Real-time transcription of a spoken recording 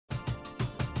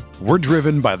We're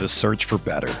driven by the search for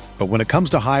better. But when it comes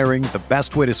to hiring, the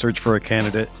best way to search for a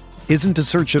candidate isn't to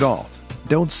search at all.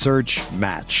 Don't search,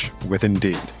 match with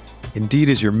Indeed. Indeed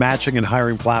is your matching and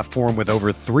hiring platform with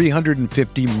over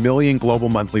 350 million global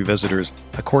monthly visitors,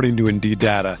 according to Indeed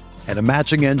data, and a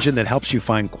matching engine that helps you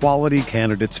find quality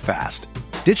candidates fast.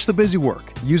 Ditch the busy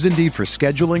work. Use Indeed for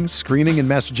scheduling, screening, and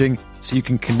messaging so you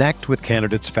can connect with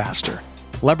candidates faster.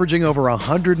 Leveraging over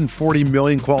 140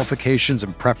 million qualifications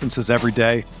and preferences every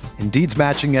day, Indeed's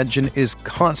matching engine is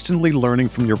constantly learning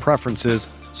from your preferences,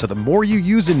 so the more you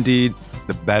use Indeed,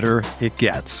 the better it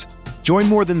gets. Join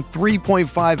more than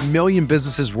 3.5 million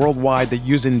businesses worldwide that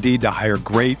use Indeed to hire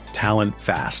great talent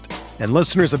fast. And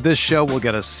listeners of this show will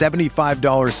get a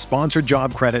 $75 sponsored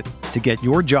job credit to get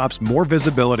your jobs more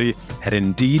visibility at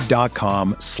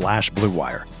Indeed.com/Blue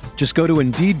Wire. Just go to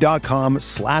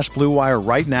Indeed.com/Blue Wire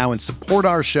right now and support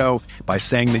our show by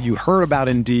saying that you heard about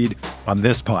Indeed on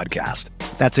this podcast.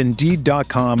 That's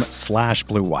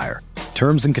Indeed.com/Blue Wire.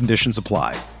 Terms and conditions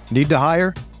apply. Need to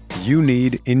hire? You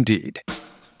need Indeed.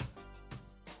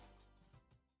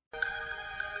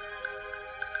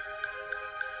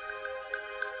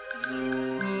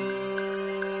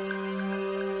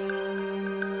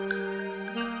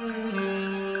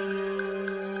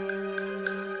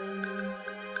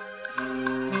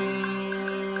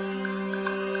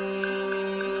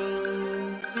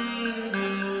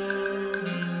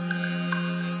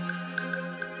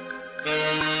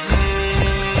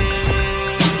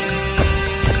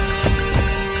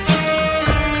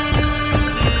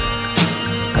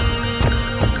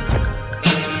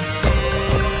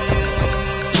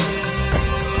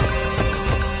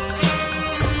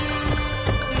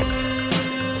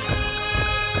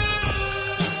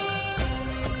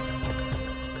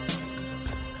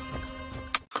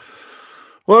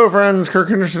 Hello, friends. Kirk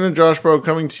Henderson and Josh Bro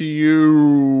coming to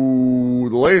you.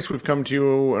 The latest we've come to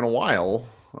you in a while.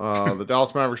 The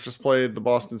Dallas Mavericks just played the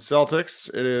Boston Celtics.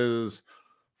 It is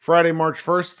Friday, March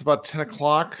 1st. It's about 10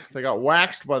 o'clock. They got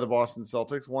waxed by the Boston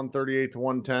Celtics, 138 to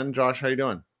 110. Josh, how you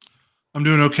doing? I'm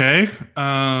doing okay.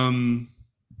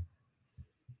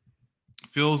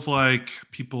 Feels like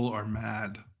people are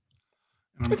mad.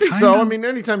 And I think so. I mean,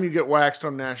 anytime you get waxed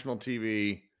on national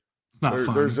TV, it's not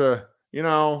fun. There's a... You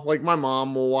know, like my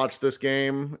mom will watch this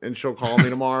game and she'll call me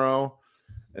tomorrow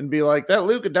and be like, "That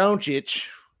Luka Doncic."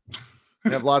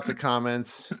 Have lots of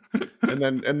comments, and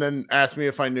then ask me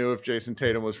if I knew if Jason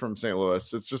Tatum was from St.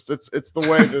 Louis. It's just it's the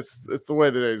way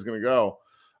the day is going to go.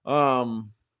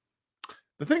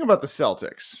 The thing about the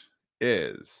Celtics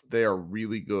is they are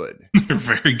really good. They're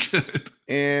very good.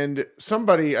 And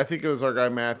somebody, I think it was our guy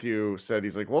Matthew, said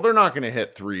he's like, "Well, they're not going to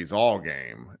hit threes all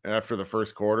game after the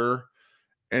first quarter."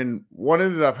 And what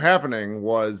ended up happening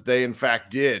was they, in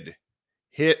fact, did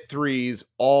hit threes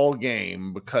all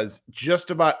game because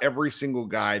just about every single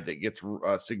guy that gets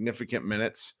significant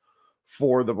minutes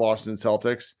for the Boston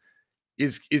Celtics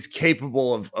is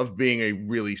capable of being a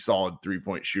really solid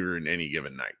three-point shooter in any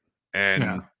given night.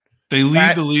 And they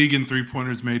lead the league in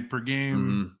three-pointers made per game.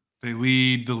 Mm-hmm. They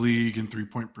lead the league in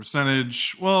three-point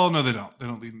percentage. Well, no, they don't. They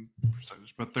don't lead in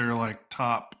percentage, but they're like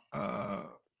top –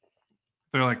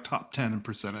 they're like top 10 in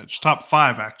percentage, top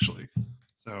 5 actually.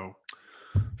 So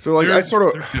like I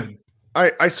sort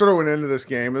of went into this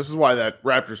game. This is why that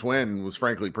Raptors win was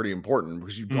frankly pretty important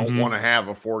because you don't want to have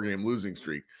a 4-game losing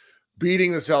streak.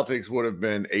 Beating the Celtics would have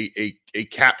been a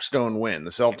capstone win.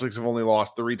 The Celtics have only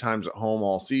lost 3 times at home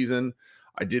all season.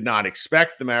 I did not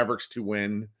expect the Mavericks to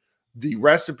win. The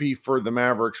recipe for the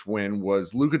Mavericks win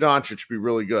was Luka Doncic be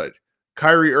really good,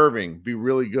 Kyrie Irving be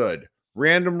really good,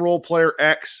 random role player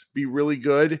X be really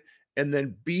good, and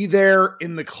then be there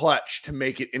in the clutch to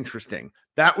make it interesting.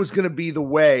 That was going to be the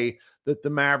way that the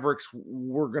Mavericks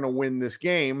were going to win this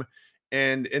game.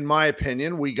 And in my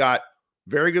opinion, we got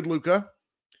very good Luka.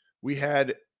 We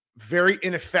had very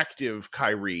ineffective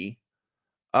Kyrie.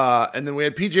 And then we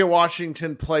had PJ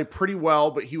Washington play pretty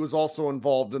well, but he was also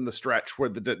involved in the stretch where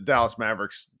the Dallas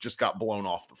Mavericks just got blown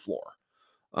off the floor.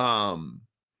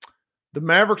 The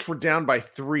Mavericks were down by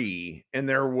 3, and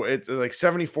it's like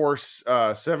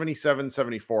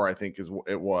 77-74, I think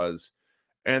it was.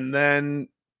 And then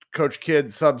Coach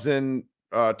Kidd subs in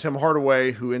Tim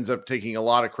Hardaway, who ends up taking a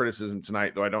lot of criticism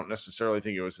tonight, though I don't necessarily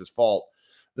think it was his fault.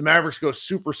 The Mavericks go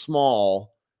super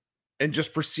small and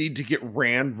just proceed to get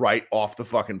ran right off the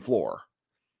fucking floor.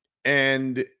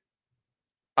 And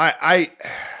I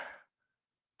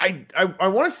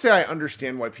want to say I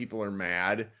understand why people are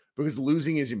mad, because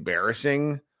losing is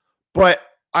embarrassing, but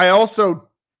I also,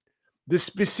 the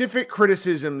specific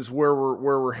criticisms where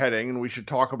we're heading, and we should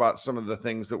talk about some of the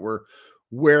things that were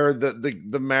where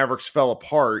the Mavericks fell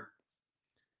apart.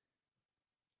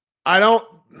 I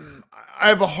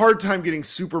have a hard time getting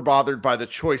super bothered by the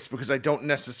choice because I don't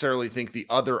necessarily think the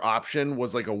other option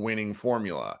was like a winning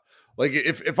formula. Like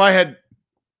if I had,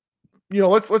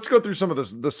 let's go through some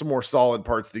of some more solid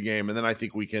parts of the game, and then I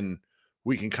think we can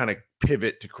kind of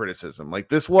pivot to criticism. Like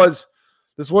this was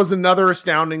another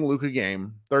astounding Luka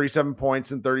game. 37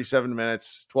 points in 37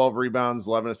 minutes, 12 rebounds,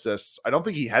 11 assists. I don't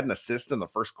think he had an assist in the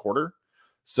first quarter.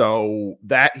 So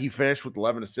that he finished with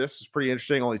 11 assists was pretty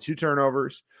interesting. Only 2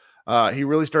 turnovers. He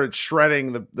really started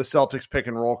shredding the Celtics pick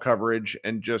and roll coverage,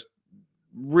 and just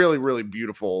really, really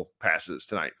beautiful passes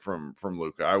tonight from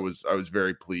Luka. I was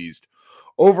very pleased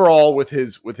overall with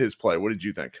his play. What did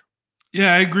you think?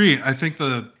 Yeah, I agree. I think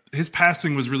his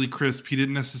passing was really crisp. He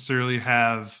didn't necessarily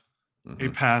have a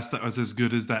pass that was as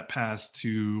good as that pass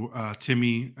to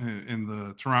Timmy in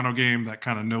the Toronto game, that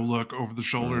kind of no look over the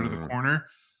shoulder to the corner.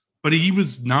 But he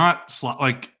was not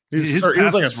he was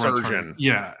like a surgeon.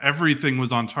 Yeah, everything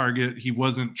was on target. He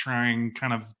wasn't trying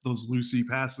kind of those loosey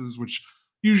passes, which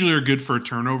usually are good for a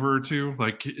turnover or two.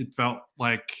 Like it felt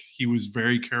like he was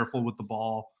very careful with the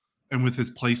ball and with his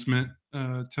placement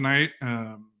tonight.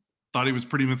 Thought he was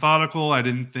pretty methodical. I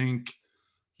didn't think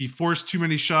he forced too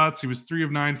many shots. He was 3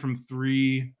 of 9 from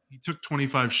 3. He took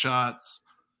 25 shots,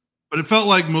 but it felt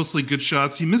like mostly good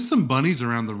shots. He missed some bunnies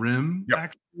around the rim. Yep.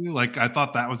 Actually. Like I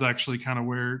thought that was actually kind of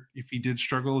where, if he did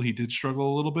struggle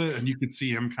a little bit, and you could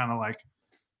see him kind of like,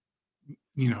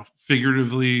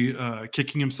 figuratively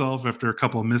kicking himself after a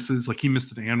couple of misses. Like he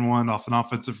missed an and one off an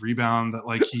offensive rebound that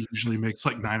like he usually makes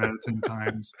like 9 out of 10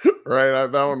 times. Right.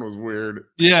 That one was weird.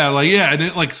 Yeah. And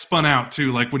it like spun out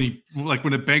too. Like when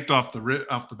it banked off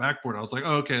the backboard, I was like,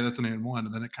 oh, okay, that's an and one.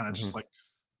 And then it kind of just like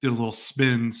did a little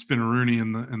spin-a-rooney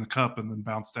in the cup and then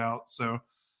bounced out. So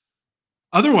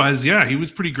otherwise, yeah, he was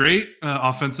pretty great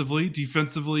offensively.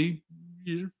 Defensively,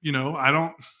 I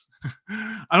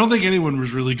don't think anyone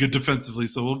was really good defensively,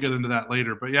 so we'll get into that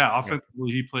later. But yeah,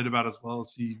 offensively, he played about as well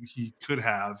as he could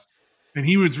have, and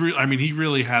he was he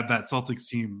really had that Celtics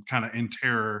team kind of in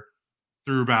terror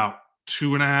through about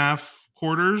 2.5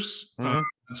 quarters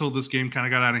until this game kind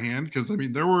of got out of hand. Because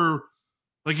there were,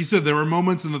 like you said, there were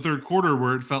moments in the third quarter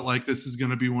where it felt like this is going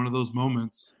to be one of those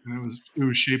moments, and it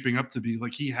was shaping up to be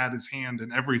like he had his hand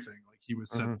in everything. Like he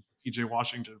was setting PJ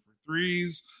Washington for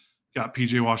threes. Got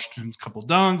PJ Washington's couple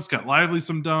dunks, got Lively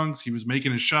some dunks. He was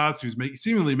making his shots. He was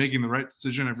seemingly making the right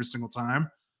decision every single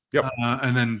time. Yep.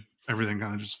 And then everything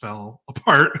kind of just fell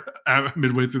apart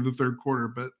midway through the third quarter.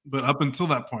 But up until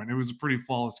that point, it was a pretty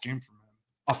flawless game for him,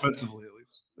 offensively at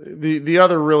least. The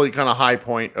other really kind of high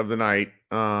point of the night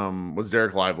was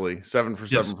Derek Lively, 7 for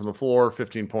 7 from the floor,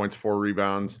 15 points, 4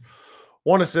 rebounds,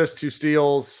 1 assist, 2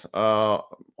 steals,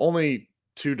 only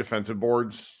 2 defensive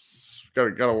boards.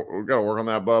 Got to work on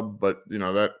that, bub. But did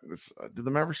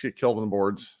the Mavericks get killed on the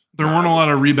boards? There weren't a lot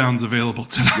of rebounds available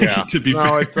tonight. Yeah, to be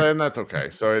fair, and that's okay.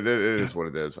 So it is what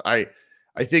it is. I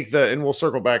think and we'll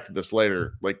circle back to this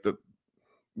later. Like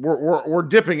we're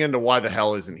dipping into why the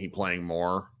hell isn't he playing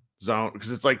more zone?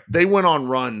 Because it's like they went on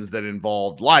runs that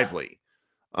involved Lively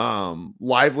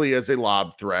as a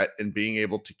lob threat and being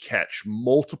able to catch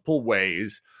multiple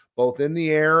ways, both in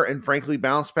the air and frankly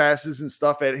bounce passes and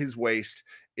stuff at his waist,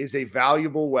 is a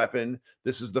valuable weapon.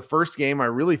 This is the first game I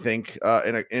really think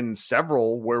in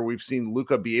several where we've seen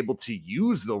Luka be able to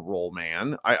use the roll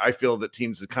man. I feel that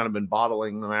teams have kind of been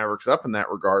bottling the Mavericks up in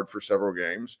that regard for several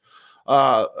games.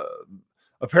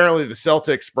 Apparently the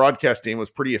Celtics broadcast team was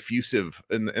pretty effusive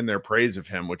in their praise of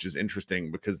him, which is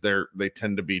interesting because they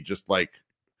tend to be just like,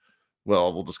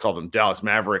 well, we'll just call them Dallas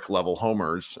Maverick level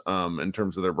homers in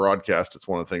terms of their broadcast. It's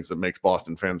one of the things that makes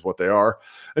Boston fans what they are.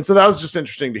 And so that was just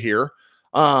interesting to hear.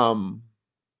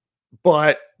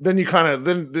 But then you kind of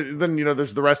then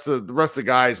there's the rest of the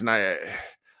guys, and I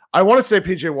want to say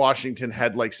PJ Washington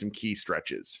had like some key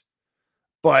stretches,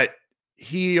 but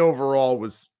he overall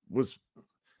was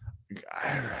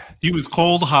he was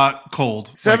cold, hot, cold.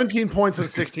 17 points and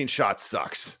 16 shots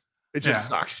sucks. It just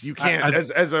sucks. You can't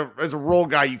as a role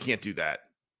guy, you can't do that.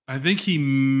 I think he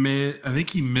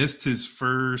missed his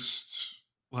first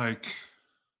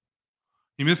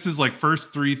He missed his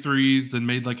first 3 threes, then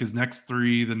made his next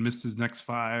 3, then missed his next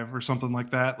 5 or something like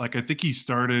that. I think he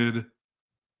started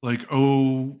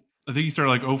 0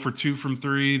 for 2 from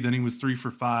 3, then he was 3 for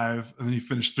 5, and then he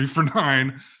finished 3 for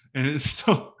 9. And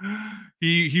so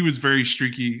he was very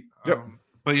streaky. Yep.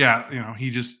 But yeah,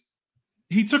 he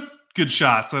took good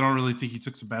shots. I don't really think he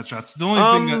took some bad shots. The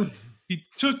only thing that he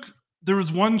took, there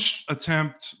was one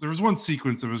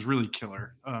sequence that was really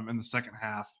killer in the second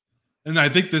half. And I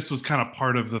think this was kind of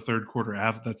part of the third quarter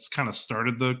that's kind of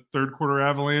started the third quarter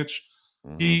avalanche.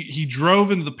 Mm-hmm. He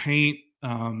drove into the paint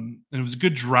And it was a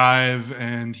good drive,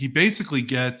 and he basically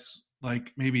gets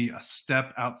like maybe a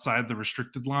step outside the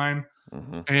restricted line.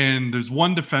 And there's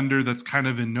one defender that's kind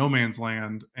of in no man's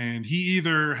land, and he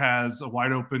either has a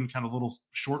wide open kind of little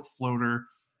short floater,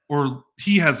 or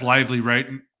he has Lively right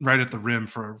at the rim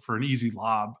for an easy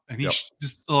lob, and he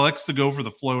just elects to go for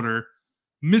the floater,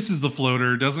 misses the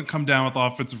floater, doesn't come down with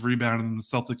offensive rebound, and then the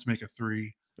Celtics make a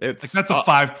three. It's like that's a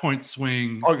 5-point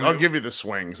swing. I'll give you the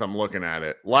swings. I'm looking at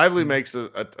it. Lively makes a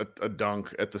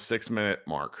dunk at the 6-minute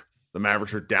mark. The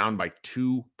Mavericks are down by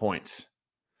 2 points.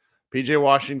 PJ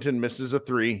Washington misses a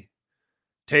three.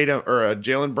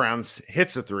 Jaylen Brown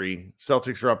hits a three.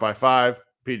 Celtics are up by 5.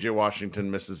 PJ Washington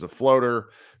misses a floater.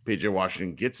 PJ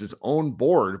Washington gets his own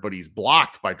board, but he's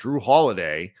blocked by Drew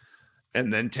Holiday.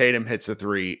 And then Tatum hits a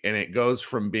three, and it goes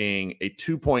from being a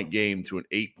 2-point game to an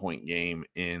 8-point game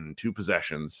in 2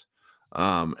 possessions.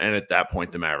 And at that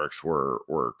point, the Mavericks were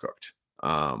cooked.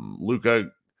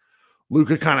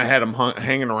 Luka kind of had him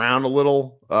hanging around a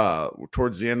little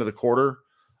towards the end of the quarter,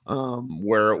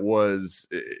 where it was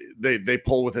they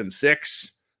pull within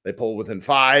 6, they pull within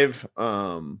 5,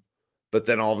 but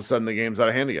then all of a sudden the game's out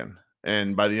of hand again.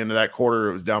 And by the end of that quarter,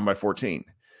 it was down by 14.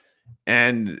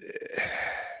 And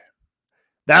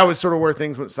that was sort of where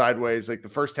things went sideways. Like the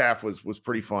first half was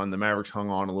pretty fun. The Mavericks hung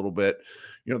on a little bit.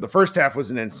 The first half was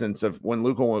an instance of when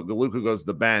Luka goes to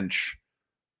the bench,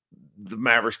 the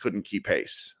Mavericks couldn't keep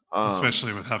pace.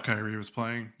 Especially with how Kyrie was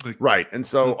playing. Right. And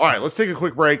so, all right, let's take a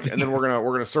quick break, and then we're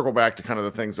gonna circle back to kind of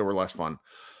the things that were less fun.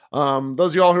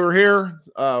 Those of y'all who are here,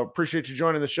 appreciate you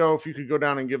joining the show. If you could go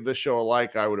down and give this show a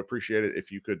like, I would appreciate it.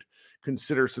 If you could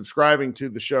consider subscribing to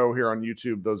the show here on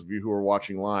YouTube, those of you who are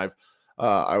watching live,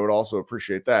 I would also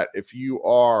appreciate that. If you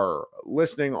are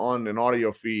listening on an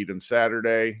audio feed on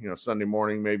Saturday, Sunday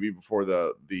morning, maybe before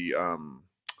the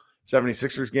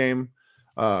 76ers game,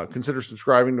 consider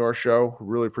subscribing to our show.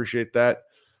 Really appreciate that.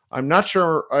 I'm not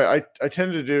sure. I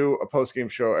tend to do a post-game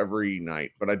show every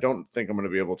night, but I don't think I'm going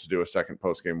to be able to do a second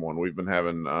post-game one. We've been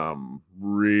having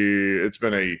it's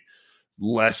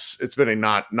been a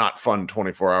not fun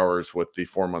 24 hours with the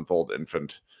 4-month-old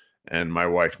infant. And my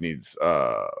wife needs,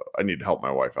 I need to help my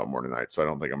wife out more tonight. So I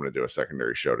don't think I'm going to do a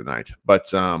secondary show tonight, but,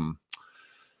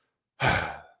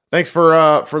 thanks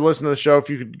for listening to the show. If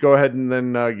you could go ahead and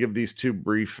then give these 2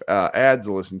 brief ads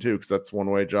a listen to, because that's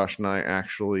one way Josh and I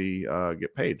actually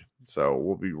get paid. So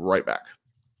we'll be right back.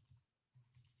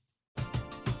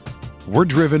 We're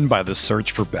driven by the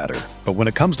search for better. But when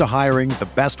it comes to hiring, the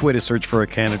best way to search for a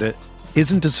candidate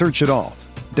isn't to search at all.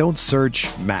 Don't search,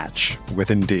 match with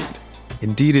Indeed.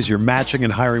 Indeed is your matching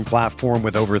and hiring platform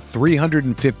with over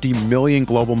 350 million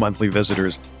global monthly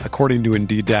visitors, according to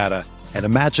Indeed data, and a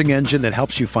matching engine that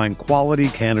helps you find quality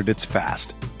candidates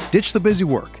fast. Ditch the busy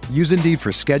work. Use Indeed for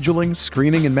scheduling,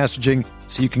 screening, and messaging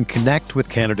so you can connect with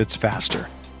candidates faster.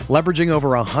 Leveraging over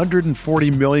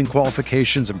 140 million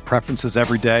qualifications and preferences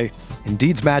every day,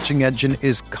 Indeed's matching engine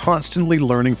is constantly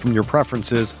learning from your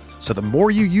preferences, so the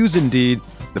more you use Indeed,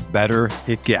 the better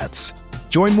it gets.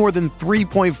 Join more than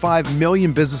 3.5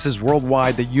 million businesses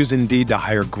worldwide that use Indeed to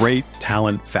hire great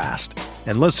talent fast.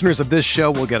 And listeners of this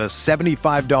show will get a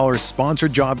 $75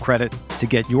 sponsored job credit to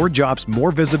get your jobs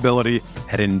more visibility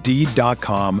at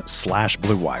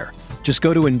Indeed.com/Blue Wire. Just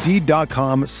go to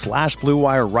Indeed.com/Blue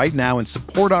Wire right now and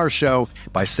support our show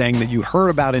by saying that you heard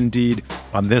about Indeed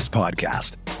on this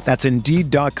podcast. That's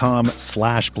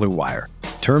Indeed.com/Blue Wire.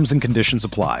 Terms and conditions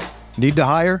apply. Need to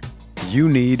hire? You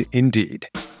need Indeed.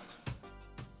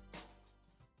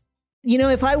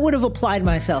 If I would have applied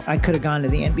myself, I could have gone to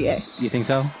the NBA. You think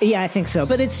so? Yeah, I think so.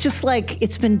 But it's just like,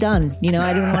 it's been done.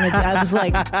 I didn't want to, I was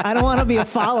like, I don't want to be a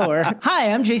follower.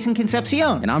 Hi, I'm Jason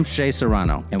Concepcion. And I'm Shea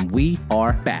Serrano. And we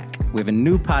are back. We have a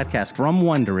new podcast from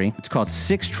Wondery. It's called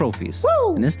 6 Trophies.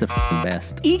 Woo! And it's the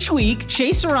best. Each week,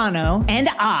 Shea Serrano and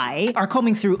I are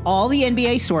combing through all the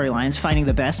NBA storylines, finding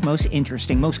the best, most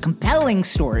interesting, most compelling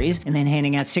stories, and then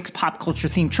handing out 6 pop culture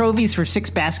themed trophies for 6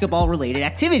 basketball related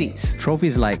activities.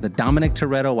 Trophies like the Dominic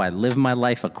Toretto I Live My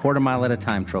Life a Quarter Mile at a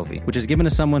Time trophy, which is given to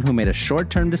someone who made a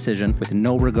short-term decision with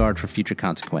no regard for future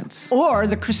consequence. Or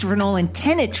the Christopher Nolan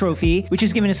Tenet trophy, which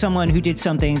is given to someone who did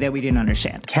something that we didn't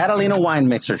understand. Catalina Wine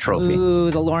Mixer trophy. Ooh,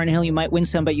 the Lauryn Hill You Might Win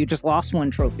Some, But You Just Lost One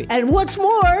trophy. And what's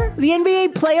more, the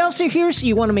NBA playoffs are here, so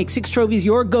you want to make 6 Trophies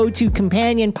your go-to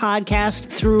companion podcast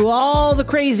through all the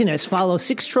craziness. Follow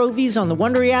 6 Trophies on the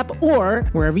Wondery app or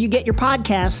wherever you get your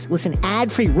podcasts. Listen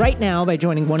ad-free right now by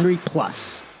joining Wondery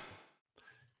Plus.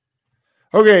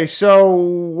 Okay, so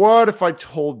what if I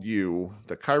told you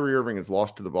that Kyrie Irving has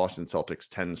lost to the Boston Celtics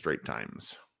 10 straight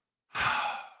times?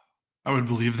 I would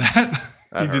believe that.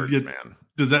 That hurts, man.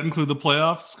 Does that include the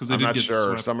playoffs? Because I'm not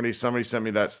sure. Somebody sent me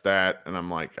that stat, and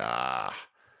I'm like,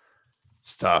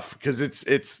 it's tough because it's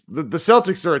the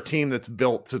Celtics are a team that's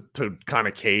built to kind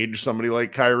of cage somebody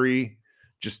like Kyrie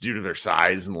just due to their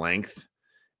size and length.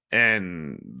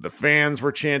 And the fans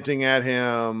were chanting at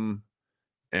him,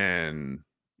 and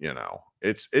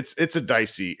it's a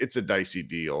dicey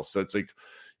deal. So it's like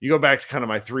you go back to kind of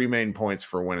my three main points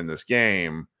for winning this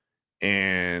game,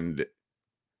 and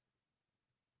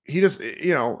he just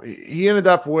he ended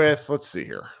up with, let's see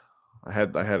here, I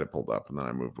had it pulled up and then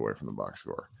I moved away from the box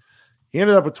score. He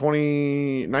ended up with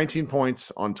 19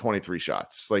 points on 23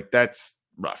 shots. Like, that's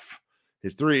rough.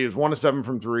 His three is 1 of 7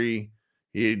 from three.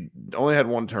 He only had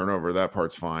one turnover. That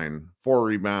part's fine. 4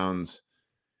 rebounds.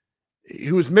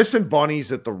 He was missing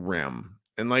bunnies at the rim.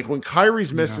 And like when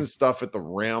Kyrie's missing stuff at the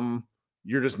rim,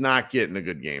 you're just not getting a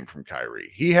good game from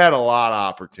Kyrie. He had a lot of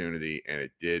opportunity and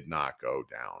it did not go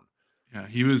down. Yeah,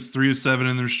 he was 3 of 7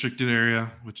 in the restricted area,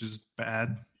 which is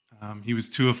bad. He was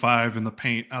 2 of 5 in the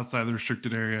paint outside the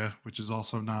restricted area, which is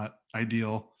also not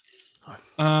ideal.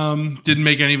 Didn't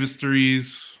make any of his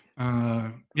threes.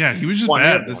 Yeah, he was just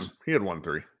bad. He had 1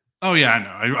 3. Oh yeah, I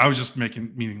know. I was just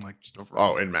meaning like just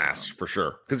overall. Oh, in mass for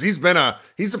sure. Because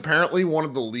he's apparently one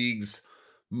of the league's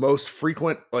most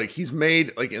frequent. Like, he's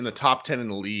made like in the top 10 in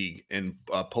the league in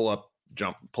pull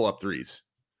up threes.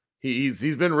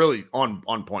 He's been really on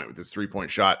point with his 3-point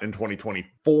shot in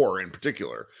 2024 in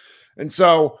particular. And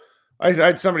so I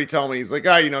had somebody tell me, he's like,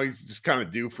 he's just kind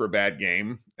of due for a bad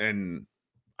game. And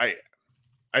I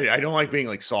don't like being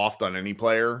like soft on any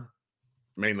player,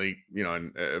 mainly,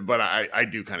 but I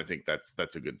do kind of think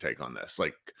that's a good take on this.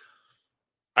 Like,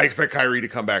 I expect Kyrie to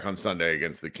come back on Sunday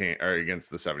against the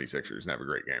 76ers and have a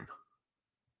great game.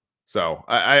 So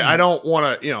I don't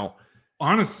want to,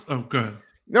 honest. Oh, go ahead.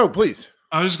 No, please.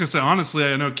 I was just gonna say, honestly,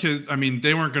 I know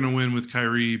they weren't going to win with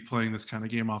Kyrie playing this kind of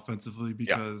game offensively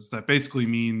because that basically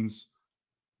means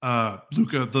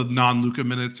the non-Luka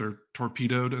minutes are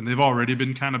torpedoed, and they've already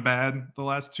been kind of bad the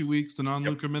last 2 weeks, the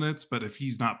non-Luka minutes. But if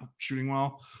he's not shooting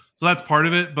well, so that's part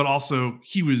of it. But also,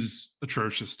 he was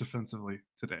atrocious defensively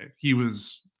today. He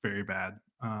was very bad.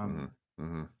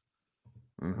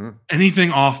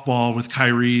 Anything off ball with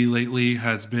Kyrie lately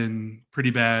has been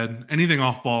pretty bad. Anything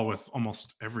off ball with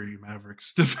almost every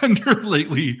Mavericks defender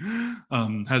lately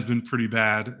has been pretty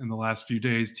bad in the last few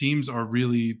days. Teams are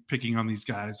really picking on these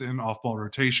guys in off ball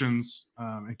rotations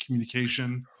and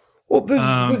communication. Well, the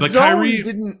zone Kyrie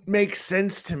didn't make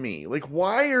sense to me. Like,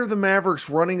 why are the Mavericks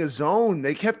running a zone?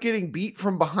 They kept getting beat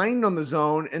from behind on the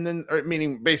zone, and then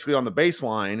meaning basically on the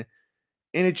baseline.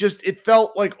 And it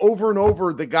felt like over and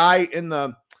over the guy in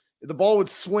the ball would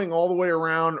swing all the way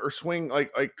around or swing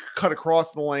like cut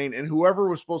across the lane, and whoever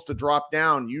was supposed to drop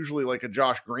down, usually like a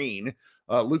Josh Green,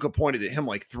 Luka pointed at him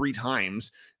like 3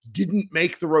 times, didn't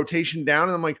make the rotation down.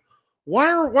 And I'm like,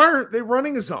 why are they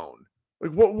running a zone?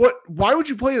 Like, why would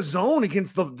you play a zone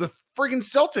against the friggin'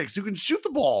 Celtics who can shoot the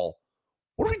ball?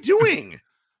 What are we doing?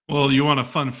 Well, you want a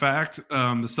fun fact?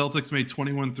 The Celtics made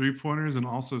 21 3-pointers and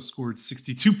also scored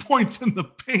 62 points in the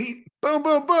paint. Boom,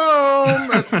 boom, boom.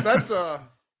 That's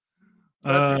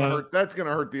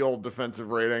gonna hurt the old defensive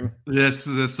rating. Yes,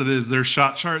 it is. Their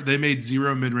shot chart, they made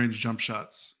 0 mid-range jump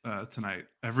shots tonight.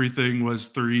 Everything was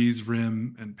threes,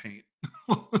 rim, and paint.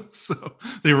 So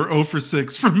they were 0 for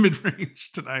 6 from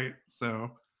mid-range tonight.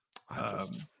 So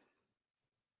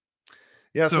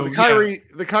so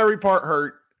the Kyrie part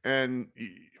hurt, and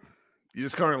you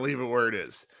just kind of leave it where it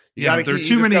is. There are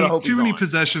too many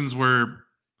possessions where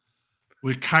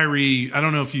with Kyrie, I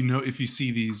don't know if you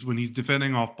see these when he's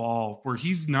defending off ball where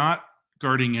he's not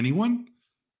guarding anyone.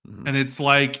 Mm-hmm. And it's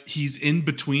like he's in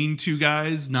between 2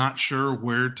 guys, not sure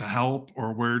where to help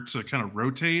or where to kind of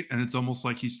rotate. And it's almost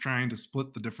like he's trying to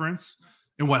split the difference.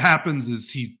 And what happens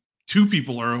is 2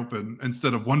 people are open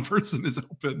instead of 1 person is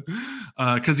open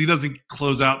because he doesn't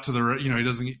close out to the, he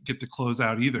doesn't get to close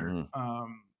out either.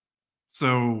 Mm-hmm.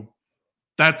 So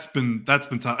that's been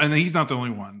tough. And he's not the only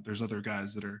one. There's other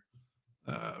guys that are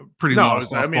pretty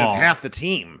lost off ball. It's half the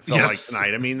team felt like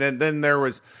tonight. I mean, then there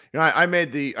was, I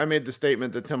made the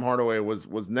statement that Tim Hardaway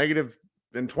was negative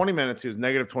in 20 minutes. He was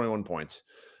negative 21 points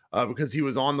because he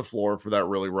was on the floor for that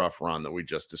really rough run that we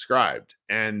just described.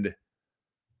 And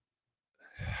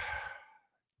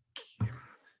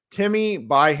Timmy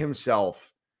by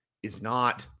himself is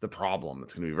not the problem.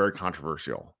 It's going to be very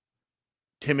controversial.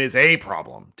 Tim is a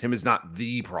problem. Tim is not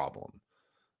the problem.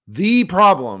 The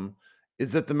problem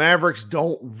is that the Mavericks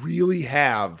don't really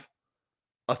have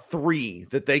a 3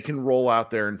 that they can roll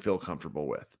out there and feel comfortable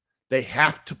with. They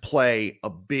have to play a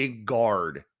big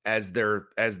guard as their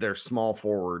small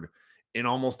forward in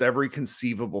almost every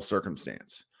conceivable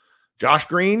circumstance. Josh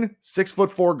Green,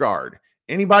 6'4" guard.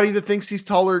 Anybody that thinks he's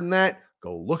taller than that,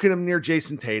 go look at him near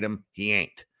Jason Tatum. He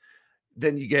ain't.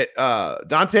 Then you get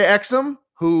Dante Exum,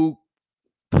 who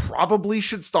probably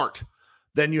should start.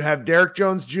 Then you have Derek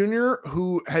Jones Jr.,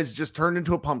 who has just turned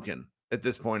into a pumpkin at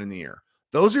this point in the year.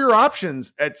 Those are your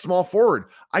options at small forward.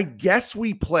 I guess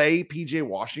we play PJ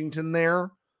Washington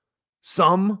there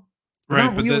some.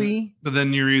 Right, but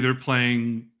then you're either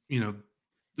playing,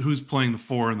 who's playing the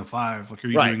 4 and the 5? Like, are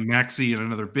you doing Maxey and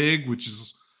another big, which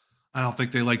is, I don't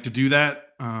think they like to do that.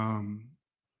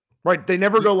 Right, they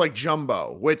never go like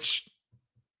jumbo, which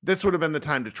this would have been the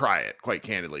time to try it, quite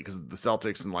candidly, because the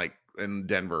Celtics and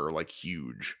Denver are like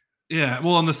huge. Yeah,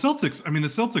 well, and the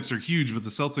Celtics are huge, but the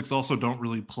Celtics also don't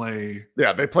really play.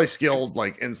 Yeah, they play skilled,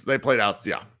 and they played out.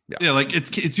 Yeah. Like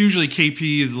it's usually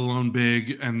KP is the lone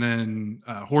big, and then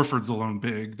Horford's the lone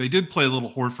big. They did play a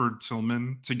little Horford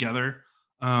Tillman together,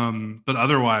 but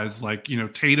otherwise,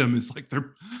 Tatum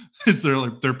is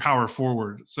their power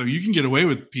forward. So you can get away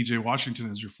with PJ Washington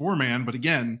as your 4-man, but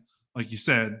again, like you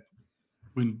said,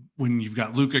 when you've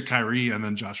got Luka, Kyrie, and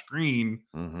then Josh Green.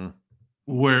 Mm-hmm.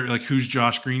 Where who's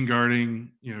Josh Green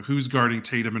guarding, who's guarding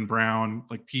Tatum and Brown,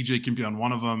 PJ can be on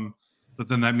one of them, but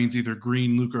then that means either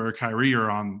Green, Luka, or Kyrie are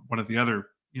on one of the other,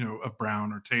 of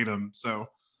Brown or Tatum. So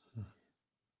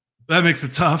that makes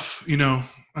it tough, and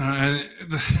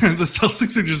the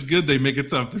Celtics are just good. They make it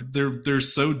tough. They're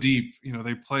so deep,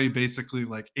 they play basically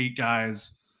 8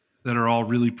 guys that are all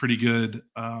really pretty good.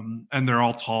 And they're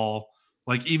all tall.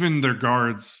 Even their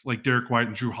guards, Derek White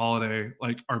and Drew Holiday,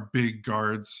 are big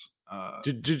guards.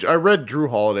 I read Drew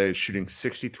Holiday is shooting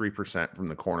 63% from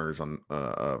the corners on.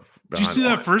 Did you see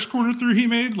that first corner 3 he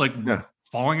made?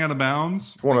 Falling out of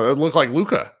bounds. It looked like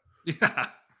Luka. Yeah.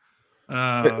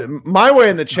 My way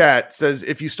in the chat says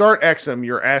if you start Exum,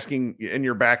 you're asking, and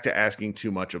you're back to asking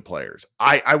too much of players.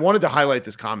 I wanted to highlight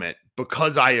this comment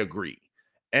because I agree,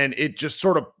 and it just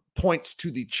sort of points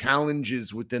to the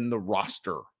challenges within the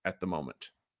roster at the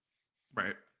moment.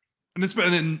 Right.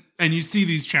 And you see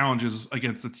these challenges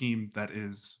against a team that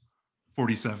is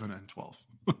 47-12.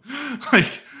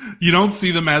 You don't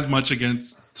see them as much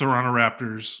against Toronto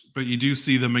Raptors, but you do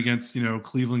see them against,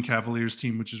 Cleveland Cavaliers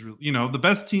team, which is really, the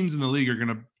best teams in the league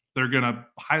they're gonna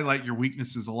highlight your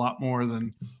weaknesses a lot more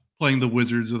than playing the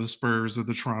Wizards or the Spurs or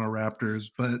the Toronto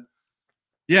Raptors. But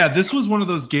yeah, this was one of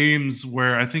those games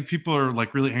where I think people are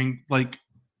really angry.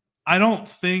 I don't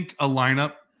think a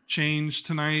lineup change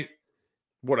tonight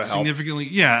would significantly.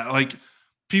 Yeah,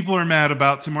 people are mad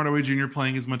about Tim Hardaway Jr.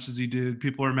 playing as much as he did.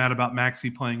 People are mad about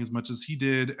Maxey playing as much as he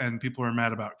did, and people are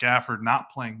mad about Gafford not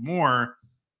playing more.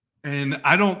 And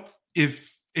I don't.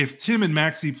 If Tim and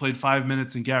Maxey played 5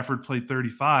 minutes and Gafford played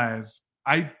 35,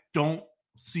 I don't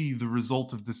see the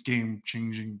result of this game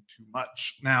changing too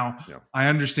much. Now, I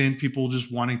understand people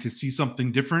just wanting to see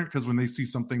something different, because when they see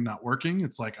something not working,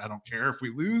 it's I don't care if we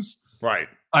lose. Right.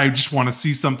 I just want to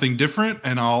see something different,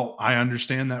 and I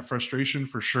understand that frustration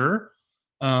for sure.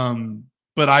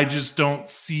 But I just don't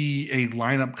see a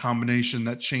lineup combination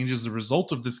that changes the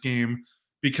result of this game,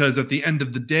 because at the end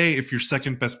of the day, if your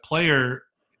second best player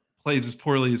plays as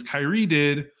poorly as Kyrie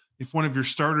did, if one of your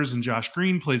starters and Josh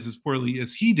Green plays as poorly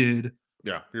as he did,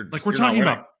 we're talking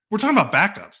about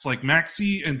backups.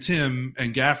 Maxey and Tim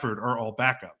and Gafford are all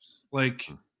backups.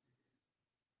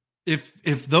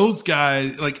 If those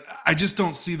guys, I just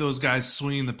don't see those guys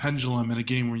swinging the pendulum in a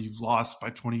game where you've lost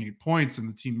by 28 points and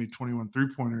the team made 21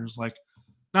 3-pointers.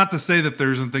 Not to say that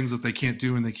there isn't things that they can't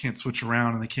do and they can't switch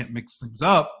around and they can't mix things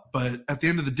up, but at the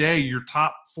end of the day, your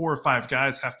top 4 or 5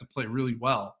 guys have to play really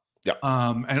well. Yeah.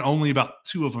 And only about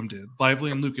 2 of them did.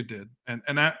 Lively and Luka did.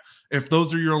 And that, if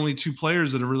those are your only 2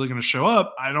 players that are really going to show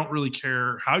up, I don't really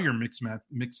care how you're mix and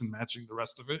matching the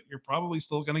rest of it. You're probably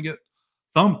still going to get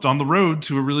thumped on the road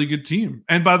to a really good team.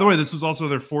 And by the way, this was also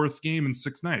their 4th game in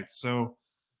 6 nights. So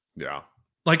yeah,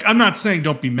 I'm not saying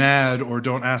don't be mad or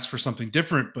don't ask for something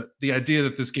different, but the idea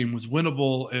that this game was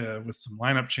winnable with some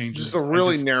lineup changes, just a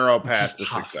really narrow path to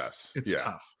success. It's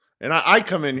tough. And I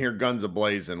come in here guns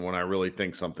a-blazing when I really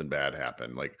think something bad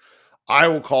happened. I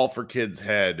will call for Kid's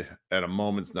head at a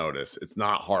moment's notice. It's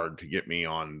not hard to get me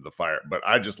on the fire, but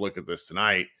I just look at this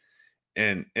tonight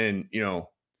and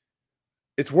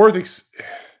it's worth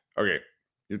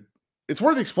it's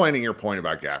worth explaining your point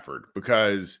about Gafford,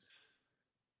 because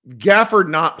Gafford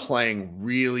not playing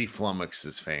really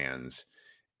flummoxes fans.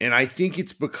 And I think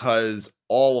it's because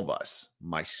all of us,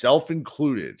 myself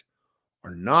included,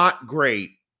 are not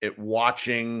great at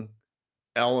watching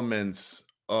elements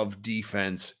of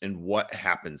defense and what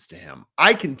happens to him.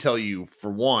 I can tell you,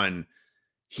 for one,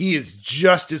 he is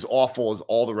just as awful as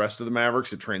all the rest of the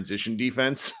Mavericks at transition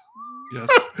defense. Yes.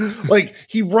 Like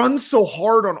he runs so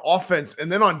hard on offense,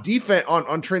 and then on defense,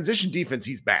 on transition defense,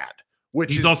 he's bad.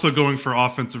 He's also going for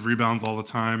offensive rebounds all the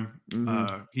time.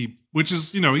 Which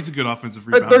is, he's a good offensive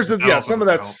rebounder.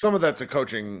 There's some of that's a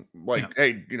coaching,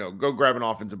 hey, go grab an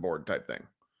offensive board type thing.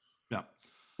 Yeah.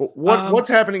 But what's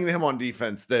happening to him on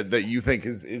defense that you think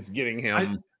is getting him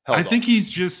held I think he's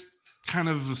just kind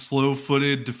of a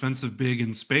slow-footed defensive big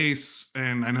in space,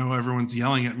 and I know everyone's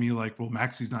yelling at me like, well,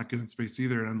 Maxi's not good in space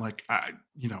either, and I'm like,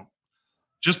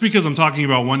 just because I'm talking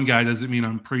about one guy doesn't mean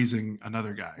I'm praising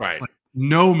another guy. Right. Like,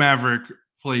 no Maverick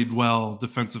played well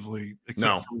defensively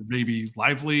except for maybe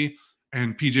Lively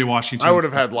and PJ Washington. I would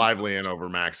have had Lively in over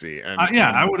Maxey, and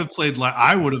I would have played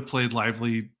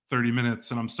Lively 30 minutes,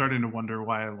 and I'm starting to wonder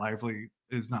why Lively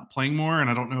is not playing more, and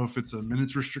I don't know if it's a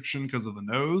minutes restriction because of the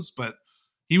nose, but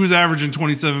he was averaging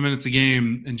 27 minutes a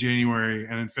game in January,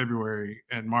 and in February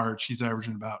and March, he's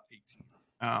averaging about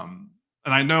 18.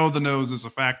 And I know the nose is a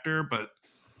factor, but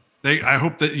I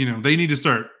hope that, they need to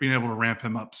start being able to ramp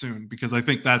him up soon, because I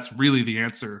think that's really the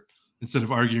answer instead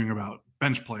of arguing about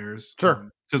bench players.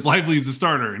 Sure. Because Lively is a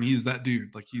starter, and he's that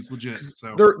dude. Like, he's legit.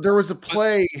 So there was a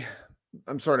play.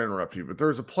 I'm sorry to interrupt you, but there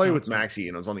was a play with Maxey,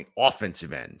 and it was on the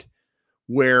offensive end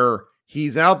where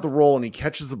he's out the roll and he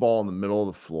catches the ball in the middle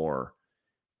of the floor.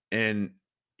 And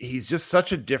he's just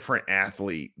such a different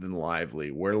athlete than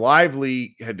Lively, where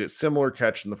Lively had a similar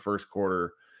catch in the first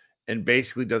quarter and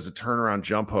basically does a turnaround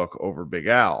jump hook over Big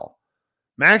Al.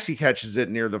 Maxey catches it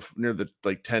near the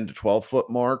like 10 to 12 foot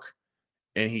mark,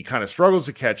 and he kind of struggles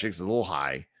to catch it. It's a little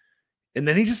high. And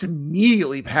then he just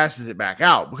immediately passes it back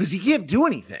out because he can't do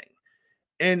anything.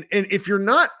 And if you're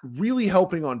not really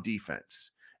helping on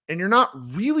defense and you're not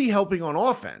really helping on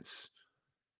offense,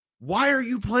 why are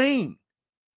you playing?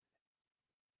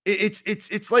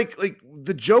 It's like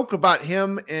the joke about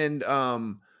him and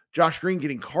Josh Green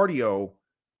getting cardio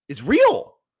is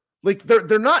real. Like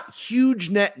they're not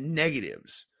huge net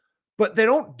negatives, but they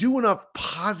don't do enough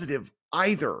positive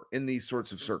either in these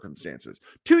sorts of circumstances.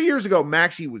 2 years ago,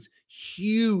 Maxey was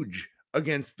huge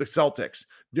against the Celtics,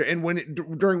 and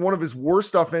during one of his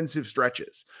worst offensive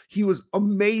stretches, he was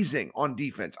amazing on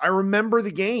defense. I remember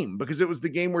the game because it was the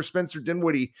game where Spencer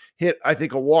Dinwiddie hit, I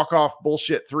think, a walk-off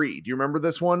bullshit three. Do you remember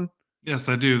this one? Yes,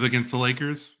 I do. Against the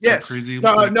Lakers. Yes. Crazy.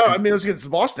 No. I mean, it was against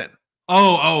Boston.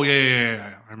 Oh,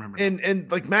 yeah. I remember.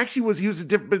 And like Maxey he was a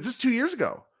different, but this 2 years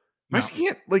ago.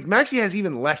 Maxey has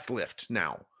even less lift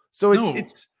now. So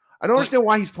it's I don't understand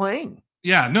why he's playing.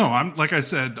 Yeah, no, I'm like I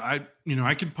said, I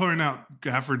can point out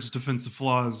Gafford's defensive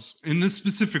flaws in this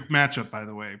specific matchup, by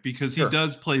the way, because he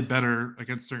does play better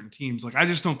against certain teams. Like, I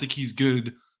just don't think he's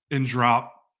good in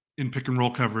pick and roll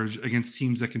coverage against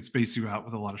teams that can space you out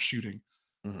with a lot of shooting.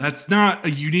 Mm-hmm. That's not a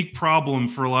unique problem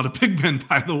for a lot of big men,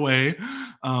 by the way.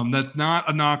 That's not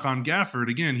a knock on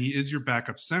Gafford. Again, he is your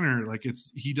backup center. Like,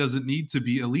 he doesn't need to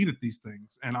be elite at these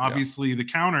things. And obviously the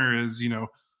counter is,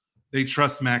 they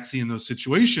trust Maxey in those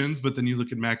situations, but then you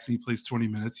look at Maxey, he plays 20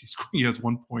 minutes. He has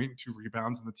 1 point and 2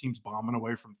 rebounds, and the team's bombing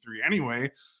away from 3 anyway.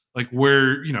 Like,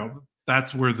 where,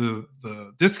 that's where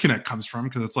the disconnect comes from,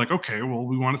 because it's like, okay, well,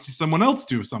 we want to see someone else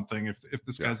do something if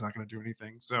this guy's not going to do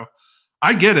anything. So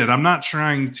I get it. I'm not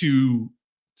trying to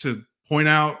point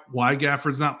out why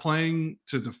Gafford's not playing,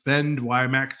 to defend why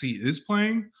Maxey is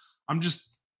playing. I'm just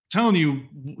telling you,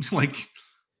 like,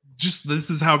 just this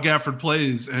is how Gafford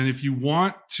plays. And if you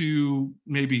want to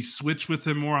maybe switch with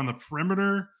him more on the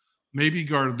perimeter, maybe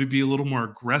guard would be a little more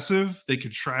aggressive. They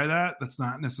could try that. That's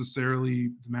not necessarily,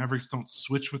 the Mavericks don't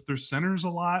switch with their centers a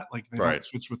lot. Like, they don't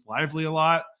switch with Lively a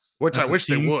lot. Which I wish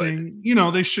they would. Thing.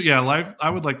 They should. Yeah, I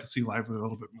would like to see Lively a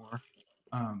little bit more.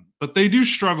 But they do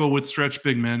struggle with stretch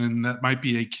big men, and that might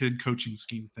be a kid coaching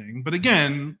scheme thing. But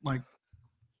again, like,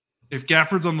 if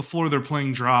Gafford's on the floor, they're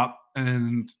playing drop,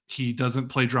 and he doesn't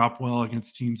play drop well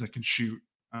against teams that can shoot.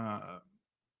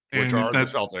 Which are the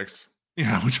Celtics.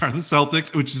 Yeah, which are the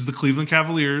Celtics, which is the Cleveland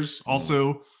Cavaliers.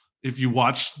 Also, if you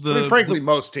watch frankly,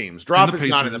 most teams. Drop is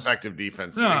not an effective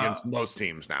defense against most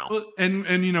teams now. And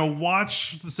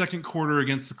watch the second quarter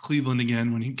against the Cleveland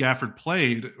again when Gafford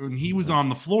played. When he was on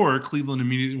the floor, Cleveland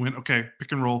immediately went, okay,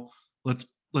 pick and roll. Let's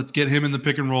get him in the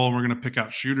pick and roll, and we're going to pick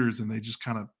out shooters. And they just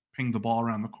kind of pinged the ball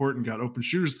around the court and got open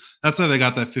shooters. That's how they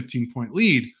got that 15-point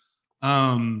lead.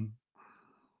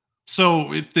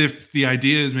 So if the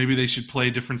idea is maybe they should play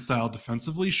a different style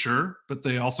defensively, sure, but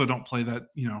they also don't play that,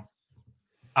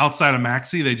 outside of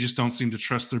Maxey, they just don't seem to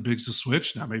trust their bigs to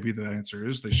switch. Now, maybe the answer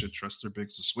is they should trust their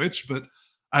bigs to switch, but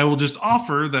I will just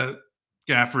offer that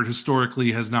Gafford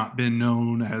historically has not been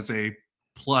known as a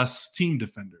plus team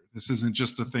defender. This isn't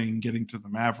just a thing getting to the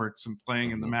Mavericks and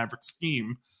playing in the Maverick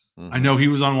scheme. I know he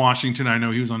was on Washington. I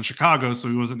know he was on Chicago, so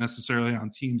he wasn't necessarily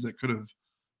on teams that could have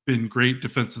been great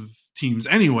defensive teams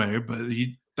anyway. But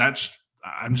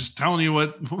I'm just telling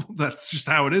you that's just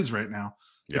how it is right now.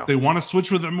 Yeah. If they want to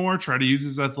switch with it more, try to use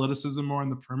his athleticism more on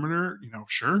the perimeter,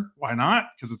 sure, why not?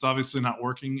 Because it's obviously not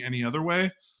working any other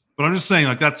way. But I'm just saying,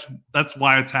 like, that's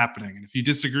why it's happening. And if you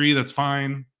disagree, that's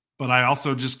fine. But I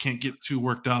also just can't get too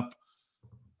worked up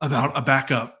about a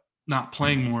backup not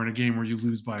playing more in a game where you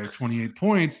lose by 28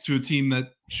 points to a team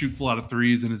that shoots a lot of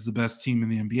threes and is the best team in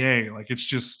the NBA. Like, it's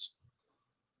just,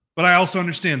 but I also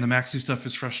understand the Maxey stuff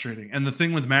is frustrating. And the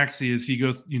thing with Maxey is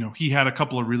he had a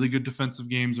couple of really good defensive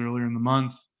games earlier in the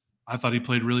month. I thought he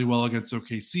played really well against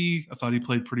OKC. I thought he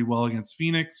played pretty well against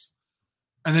Phoenix.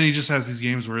 And then he just has these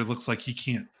games where it looks like he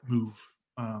can't move.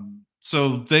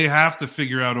 So they have to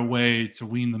figure out a way to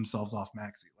wean themselves off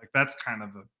Maxey. Like, that's kind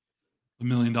of the $1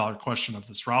 million question of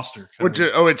this roster.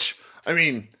 Which I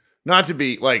mean, not to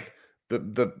be like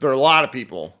there are a lot of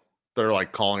people that are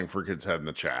like calling for Kid's head in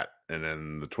the chat and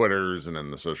in the Twitters and in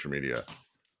the social media.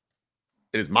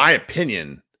 It is my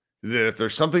opinion that if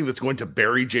there's something that's going to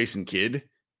bury Jason Kidd,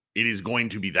 it is going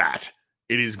to be that.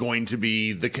 It is going to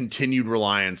be the continued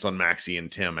reliance on Maxey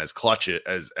and Tim as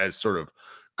as sort of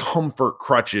comfort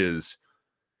crutches.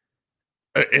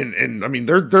 And I mean,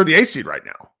 they're the A seed right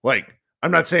now. Like,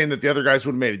 I'm not saying that the other guys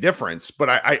would have made a difference, but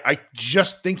I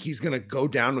just think he's going to go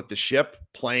down with the ship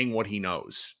playing what he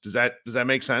knows. Does that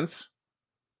make sense?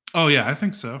 Oh yeah, I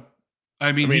think so.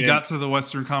 I mean he got to the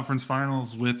Western Conference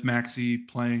Finals with Maxey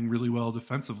playing really well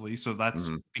defensively, so that's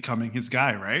becoming his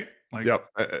guy, right? Like, yep.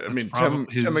 I mean, Tim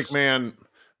McMahon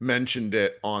mentioned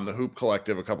it on the Hoop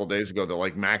Collective a couple of days ago that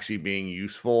like Maxey being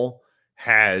useful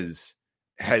is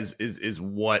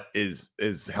what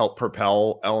is helped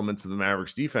propel elements of the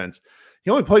Mavericks defense. He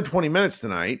only played 20 minutes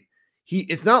tonight.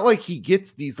 It's not like he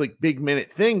gets these like big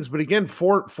minute things, but again,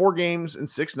 four games in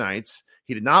 6 nights.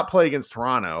 He did not play against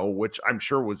Toronto, which I'm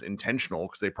sure was intentional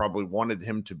because they probably wanted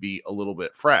him to be a little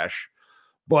bit fresh.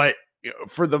 But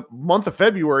for the month of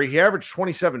February, he averaged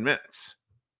 27 minutes.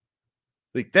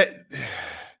 Like that.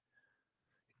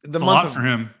 That's a lot for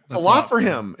him. That's a lot for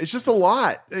him. It's just a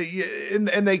lot. And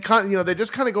they they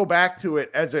just kind of go back to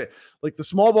it as a, like the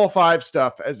small ball 5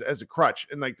 stuff as a crutch.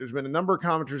 And like, there's been a number of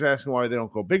commenters asking why they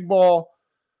don't go big ball.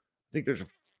 I think there's a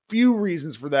few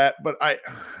reasons for that, but I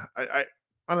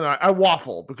don't know. I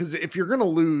waffle because if you're going to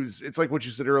lose, it's like what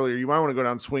you said earlier, you might want to go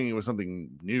down swinging with something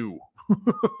new.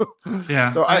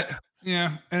 Yeah. So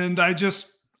and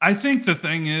I think the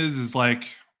thing is like,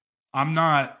 I'm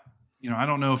not, I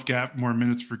don't know if more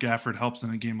minutes for Gafford helps in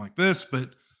a game like this,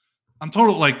 but I'm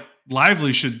total like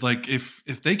Lively should, like, if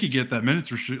they could get that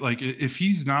minutes restriction, like if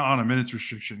he's not on a minutes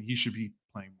restriction, he should be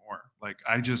playing more. Like,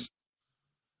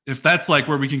 if that's like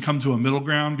where we can come to a middle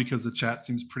ground, because the chat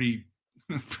seems pretty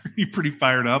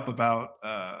fired up about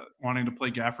wanting to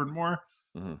play Gafford more.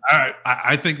 Mm-hmm.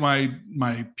 I think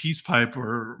my peace pipe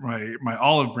or my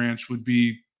olive branch would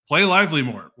be play Lively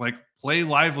more, like play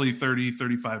Lively 30,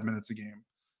 35 minutes a game.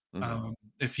 Mm-hmm.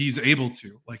 If he's able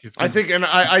to, like, if I think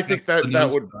that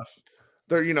would stuff.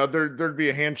 There'd be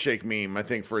a handshake meme, I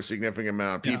think, for a significant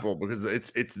amount of people, because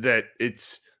they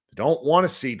don't want to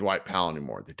see Dwight Powell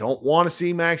anymore. They don't want to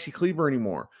see Maxi Kleber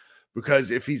anymore,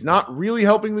 because if he's not really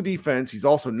helping the defense, he's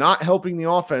also not helping the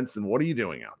offense. Then what are you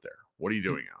doing out there?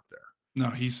 No,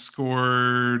 he's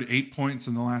scored 8 points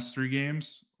in the last 3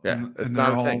 games. Yeah, that's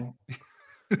not a thing.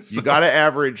 So, you got to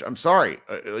average. I'm sorry.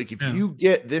 Like, if you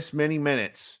get this many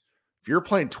minutes, if you're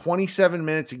playing 27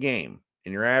 minutes a game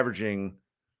and you're averaging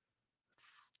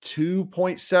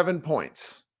 2.7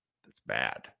 points, that's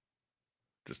bad.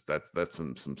 Just that's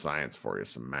some science for you,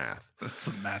 some math. That's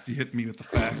some math. You hit me with the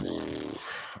facts.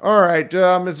 All right.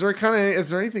 Is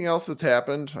there anything else that's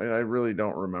happened? I really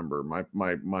don't remember.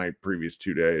 My previous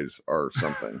 2 days are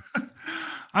something.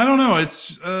 I don't know.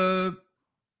 It's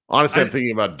honestly, I'm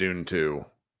thinking about Dune 2.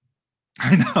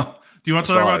 I know. Do you want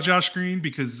to talk about Josh Green?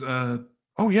 Because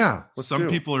some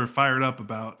people are fired up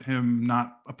about him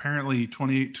not, apparently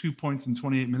 2 points in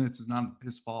 28 minutes is not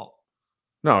his fault.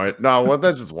 No, well,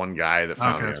 that's just one guy that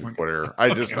found me on Twitter. I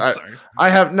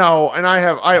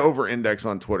over-index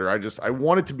on Twitter. I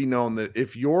want it to be known that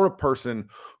if you're a person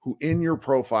who in your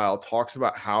profile talks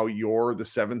about how you're the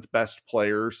 7th best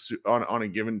player on a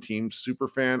given team super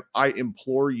fan, I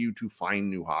implore you to find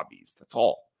new hobbies. That's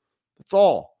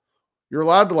all. You're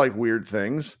allowed to like weird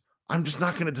things. I'm just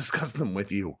not going to discuss them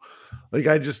with you. Like,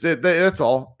 that's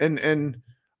all. And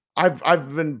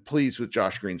I've been pleased with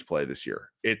Josh Green's play this year.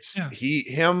 It's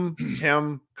him,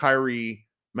 Tim, Kyrie,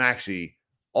 Maxey. If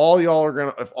all y'all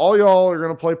are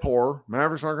gonna play poor,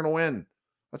 Mavericks aren't gonna win.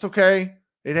 That's okay.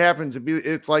 It happens.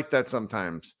 It's like that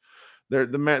sometimes.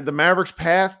 The Mavericks'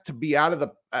 path to be out of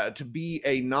the to be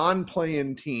a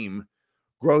non-play-in team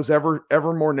grows ever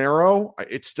more narrow.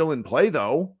 It's still in play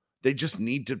though. They just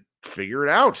need to figure it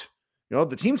out.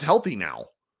 The team's healthy now.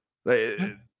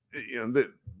 The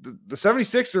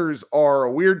 76ers are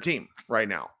a weird team right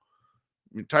now.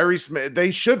 Tyrese,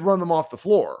 they should run them off the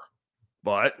floor,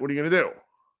 but what are you going to do?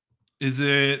 Is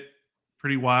it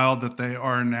pretty wild that they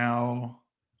are now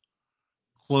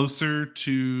closer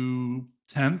to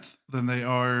 10th than they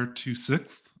are to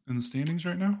 6th in the standings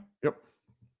right now? Yep.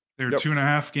 They're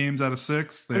 2.5 games out of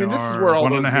 6. They this is are where all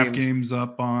 1.5 games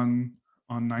up on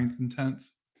 9th and 10th.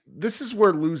 This is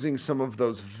where losing some of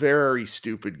those very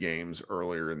stupid games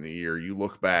earlier in the year, you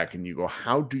look back and you go,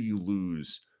 how do you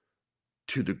lose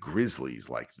to the Grizzlies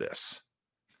like this?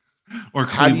 Or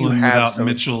Cleveland without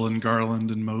Mitchell and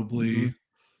Garland and Mobley.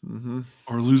 Mm-hmm.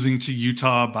 Or losing to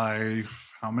Utah by,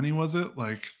 how many was it?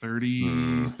 Like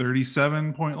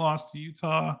 37 point loss to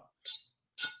Utah.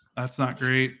 That's not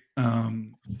great.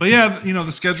 But yeah,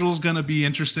 the schedule is going to be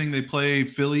interesting. They play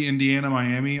Philly, Indiana,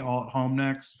 Miami all at home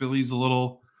next. Philly's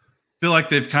feel like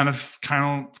they've kind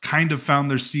of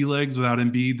found their sea legs without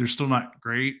Embiid. They're still not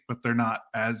great, but they're not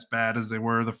as bad as they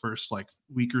were the first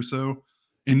week or so.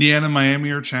 Indiana and Miami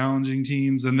are challenging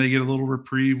teams. Then they get a little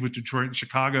reprieve with Detroit and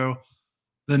Chicago.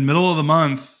 Then middle of the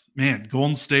month, man,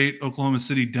 Golden State, Oklahoma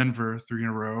City, Denver 3 in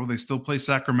a row. They still play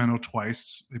Sacramento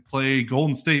twice. They play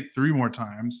Golden State 3 more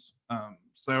times.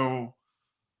 So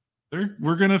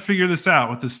we're going to figure this out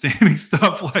with the standing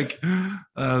stuff.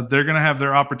 They're going to have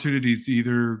their opportunities to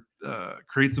either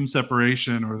create some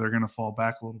separation or they're going to fall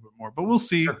back a little bit more. But we'll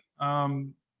see. Sure. I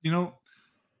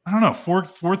don't know.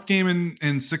 Fourth game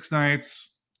in 6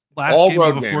 nights. All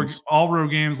road games. All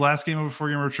road games. Last game of a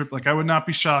 4-game road trip. I would not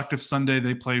be shocked if Sunday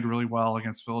they played really well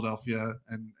against Philadelphia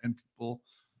and people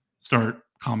start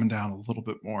calming down a little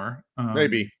bit more.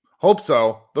 Maybe. Hope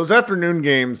so. Those afternoon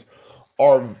games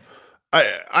are.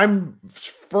 I'm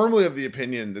firmly of the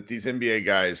opinion that these NBA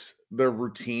guys, their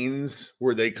routines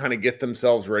where they kind of get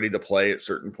themselves ready to play at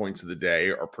certain points of the day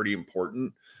are pretty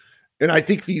important. And I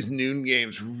think these noon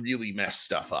games really mess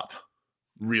stuff up.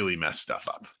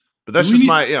 But that's just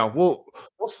we'll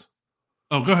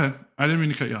Oh, go ahead. I didn't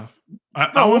mean to cut you off.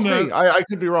 We'll see. I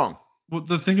could be wrong. Well,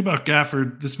 the thing about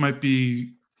Gafford, this might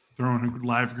be throwing a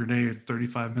live grenade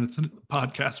 35 minutes into the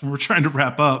podcast when we're trying to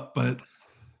wrap up, but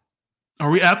are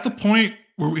we at the point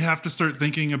where we have to start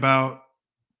thinking about,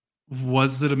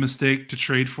 was it a mistake to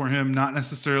trade for him? Not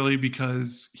necessarily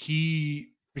because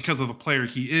of the player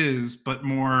he is, but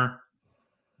more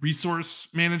resource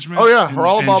management. Oh yeah.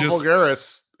 Haralabob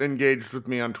Bulgaris engaged with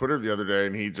me on Twitter the other day,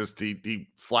 and he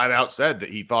flat out said that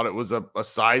he thought it was a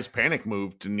size panic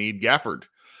move to need Gafford.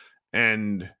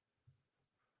 And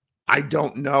I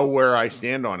don't know where I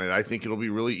stand on it. I think it'll be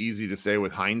really easy to say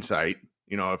with hindsight,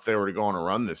 if they were to go on a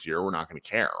run this year, we're not going to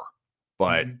care.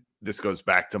 But this goes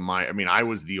back to I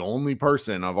was the only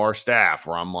person of our staff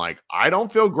where I'm like, I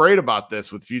don't feel great about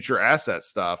this with future asset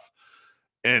stuff.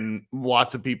 And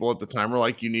lots of people at the time were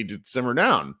like, you need to simmer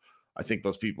down. I think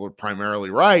those people are primarily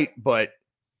right, but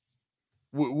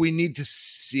we need to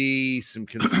see some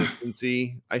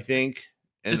consistency, I think.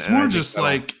 And it's more just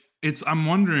I'm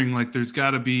wondering, there's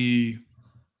got to be,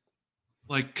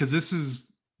 because this is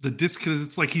the disc, because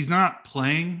it's he's not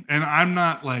playing, and I'm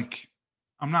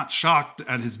not shocked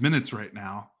at his minutes right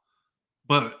now,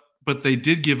 but they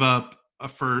did give up a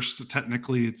first.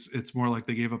 Technically, it's more like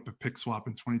they gave up a pick swap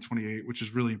in 2028, which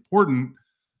is really important.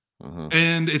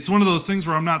 And it's one of those things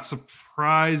where I'm not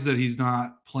surprised that he's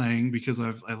not playing, because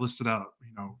I listed out,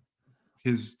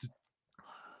 his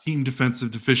team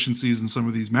defensive deficiencies in some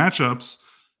of these matchups.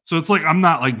 So it's I'm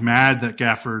not mad that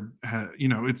Gafford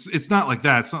it's not like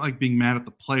that. It's not like being mad at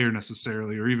the player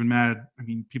necessarily, or even mad.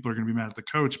 People are going to be mad at the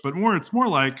coach, but it's more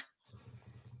like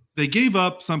they gave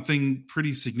up something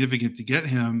pretty significant to get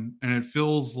him. And it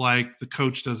feels like the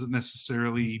coach doesn't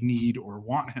necessarily need or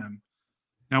want him.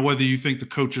 Now, whether you think the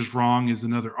coach is wrong is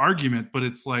another argument, but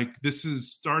it's this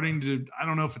is starting to, I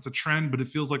don't know if it's a trend, but it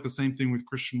feels like the same thing with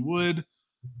Christian Wood,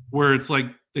 where it's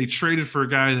they traded for a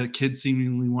guy that kids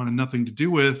seemingly wanted nothing to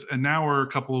do with. And now we're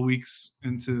a couple of weeks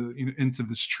into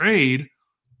this trade,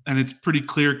 and it's pretty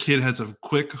clear Kid has a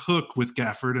quick hook with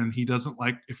Gafford, and if he doesn't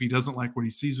like what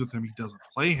he sees with him, he doesn't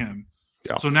play him.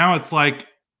 Yeah. So now it's well,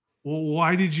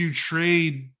 why did you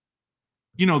trade?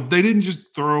 They didn't just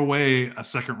throw away a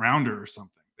second rounder or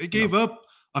something. They gave up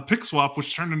a pick swap,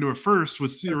 which turned into a first,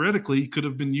 which theoretically could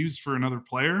have been used for another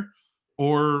player,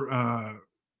 or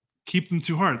keep them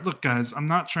too hard. Look, guys, I'm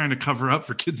not trying to cover up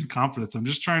for Kids in confidence. I'm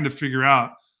just trying to figure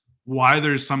out why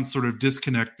there's some sort of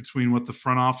disconnect between what the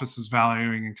front office is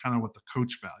valuing and kind of what the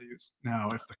coach values. Now,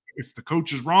 if the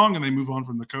coach is wrong and they move on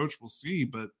from the coach, we'll see.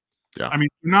 But yeah, I mean,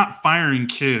 you're not firing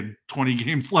Kidd 20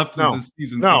 games left in this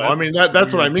season. No, so I mean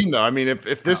that's what I mean though. I mean,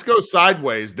 if this goes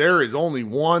sideways, there is only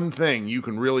one thing you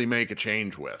can really make a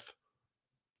change with.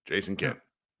 Jason Kidd.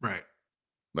 Right.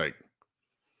 Like,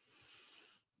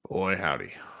 boy,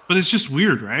 howdy. But it's just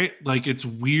weird, right? Like, it's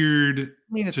weird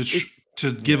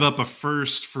to give up a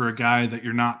first for a guy that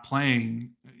you're not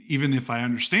playing. Even if I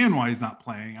understand why he's not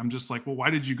playing, I'm just like, well, why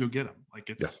did you go get him? Like,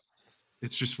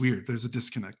 it's just weird. There's a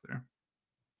disconnect there.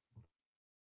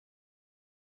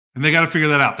 And they got to figure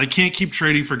that out. They can't keep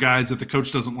trading for guys that the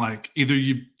coach doesn't like. Either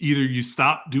you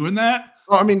stop doing that.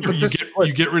 Well, I mean,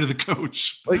 you get rid of the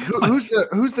coach. Like who's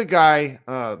the guy?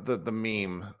 The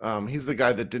meme. He's the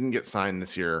guy that didn't get signed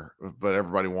this year, but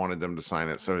everybody wanted them to sign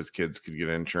it so his kids could get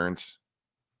insurance.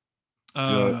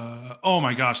 Oh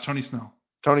my gosh, Tony Snell.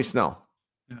 Tony Snell.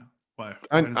 Yeah. Why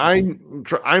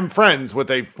I'm friends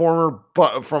with a former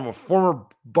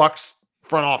Bucks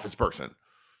front office person.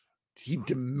 He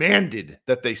demanded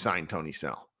that they sign Tony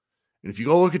Snell. And if you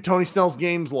go look at Tony Snell's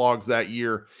games logs that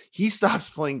year, he stops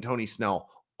playing Tony Snell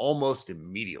almost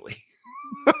immediately.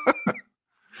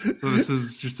 So this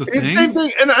is just a thing? Same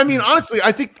thing. And I mean, honestly,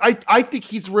 I think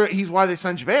he's why they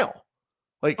signed JaVale.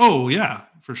 Like, oh yeah,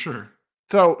 for sure.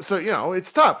 So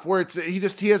it's tough where he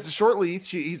has a short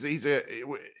leash.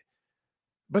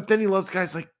 But then he loves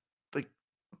guys like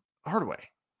Hardaway.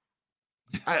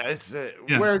 Whereas,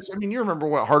 I mean, you remember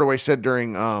what Hardaway said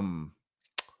during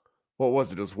what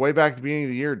was it? It was way back at the beginning of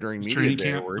the year during media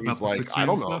day where he's like, I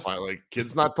don't know if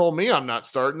Kid's not told me I'm not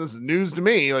starting. This is news to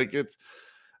me. Like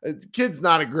Kid's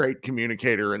not a great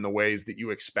communicator in the ways that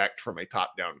you expect from a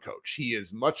top-down coach. He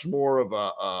is much more of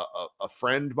a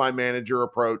friend by manager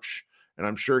approach, and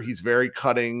I'm sure he's very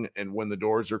cutting and when the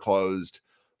doors are closed,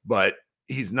 but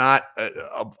he's not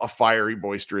a fiery,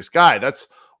 boisterous guy. That's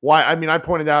why, I mean, I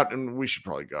pointed out, and we should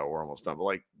probably go. We're almost done.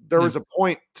 But there was a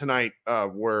point tonight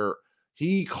where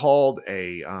he called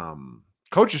a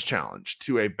coach's challenge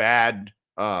to a bad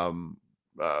out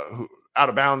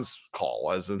of bounds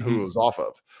call, as in who it was off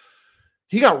of.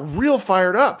 He got real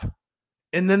fired up,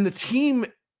 and then the team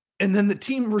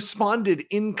responded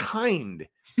in kind.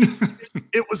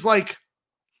 It was like,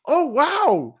 oh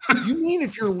wow, you mean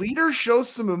if your leader shows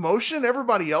some emotion,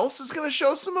 everybody else is going to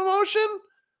show some emotion?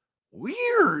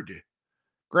 Weird.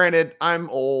 Granted, I'm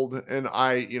old, and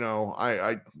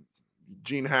I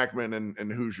Gene Hackman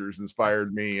and Hoosiers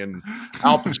inspired me, and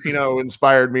Al Pacino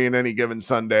inspired me in Any Given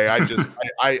Sunday.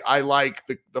 I like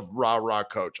the rah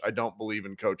coach. I don't believe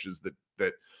in coaches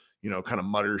that kind of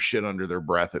mutter shit under their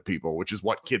breath at people, which is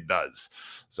what Kid does.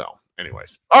 So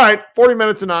anyways, all right, 40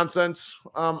 minutes of nonsense.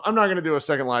 I'm not going to do a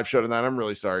second live show tonight. I'm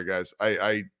really sorry, guys.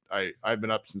 I've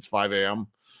been up since 5 a.m.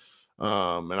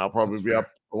 And I'll probably be up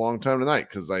a long time tonight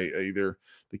because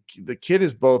the kid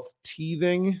is both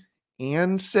teething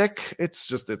and sick.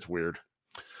 It's weird.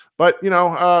 But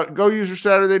go use your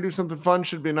Saturday, do something fun.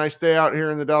 Should be a nice day out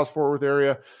here in the Dallas-Fort Worth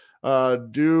area. I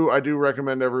do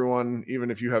recommend everyone,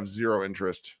 even if you have zero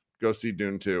interest, go see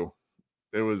Dune 2.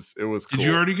 It was cool. Did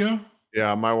you already go?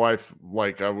 Yeah, my wife,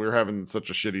 we were having such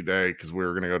a shitty day because we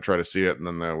were going to go try to see it. And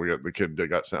then the kid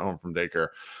got sent home from daycare,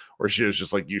 where she was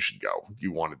just like, you should go.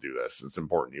 You want to do this. It's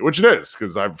important to you, which it is,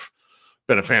 because I've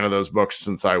been a fan of those books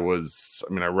since I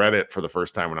read it for the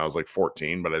first time when I was like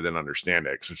 14, but I didn't understand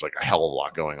it because there's like a hell of a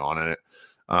lot going on in it.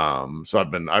 So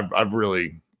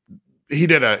he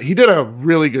did a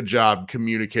really good job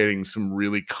communicating some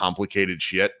really complicated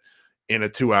shit in a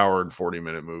 2-hour and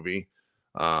 40-minute movie.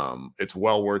 It's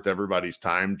well worth everybody's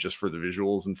time just for the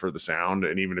visuals and for the sound.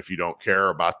 And even if you don't care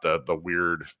about the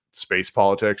weird space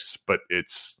politics, but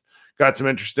it's got some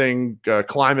interesting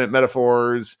climate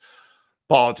metaphors,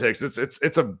 politics.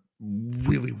 It's a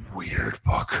really weird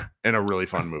book and a really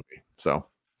fun movie. So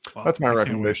that's my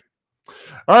recommendation.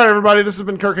 All right, everybody, this has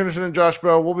been Kirk Henderson and Josh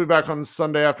Bell. We'll be back on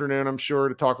Sunday afternoon, I'm sure,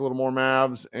 to talk a little more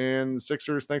Mavs and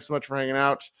Sixers. Thanks so much for hanging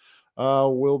out.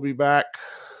 We'll be back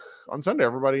on Sunday.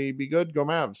 Everybody be good. Go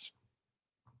Mavs.